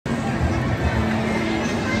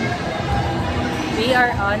We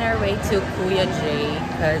are on our way to Kuya J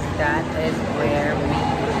because that is where we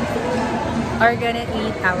are gonna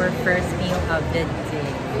eat our first meal of the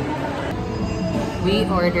day. We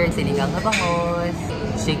ordered sinigang na bangus,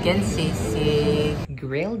 chicken sisig,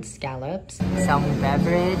 grilled scallops, some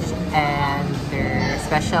beverage, and their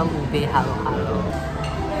special ube halo-halo.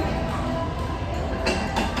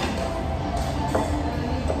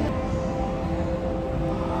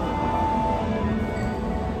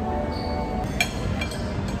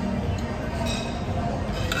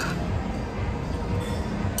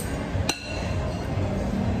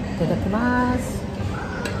 Itadakimasu.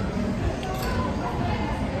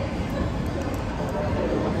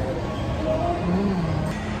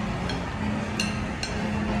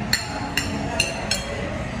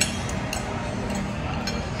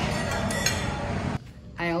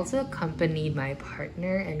 I also accompanied my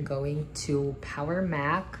partner and going to Power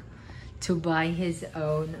Mac to buy his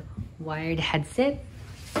own wired headset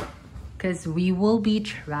because we will be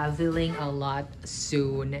traveling a lot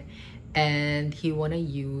soon and he wanna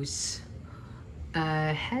use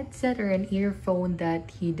a headset or an earphone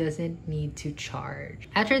that he doesn't need to charge.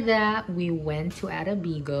 After that, we went to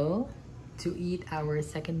Arabigo to eat our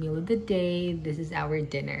second meal of the day. This is our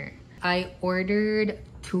dinner. I ordered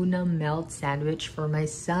tuna melt sandwich for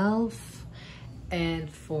myself, and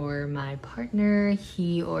for my partner,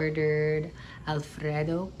 he ordered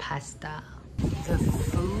Alfredo pasta. The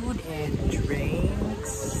food and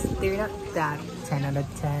drinks, they're not that 10 out of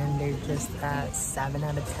 10, they're just 7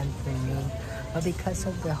 out of 10 for me. But because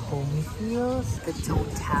of the home feels, the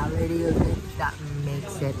totality of it, that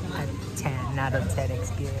makes it a 10 out of 10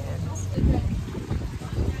 experience.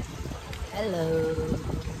 Hello.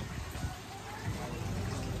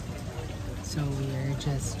 So we're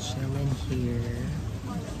just chilling here.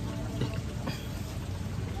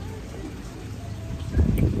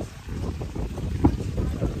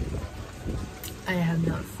 I have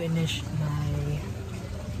not finished my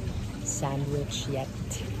sandwich yet.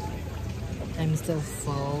 I'm still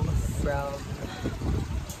full from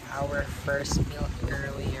our first meal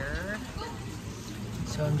earlier.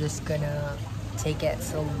 So I'm just gonna take it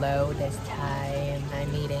slow this time.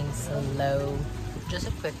 I'm eating slow. Just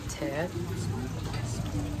a quick tip.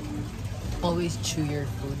 Always chew your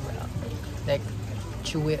food well. Like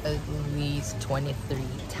chew it at least 23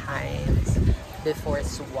 times before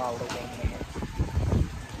swallowing it.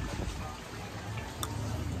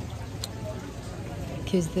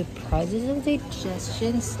 Because the process of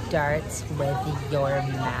digestion starts with your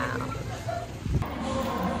mouth.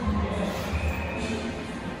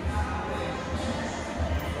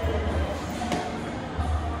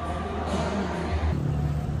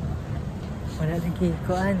 Wala lagi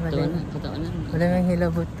kuan, wala nang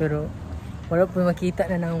hilabot pero wala po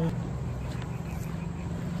makita na ng.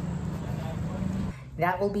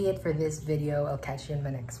 That will be it for this video. I'll catch you in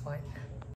my next one.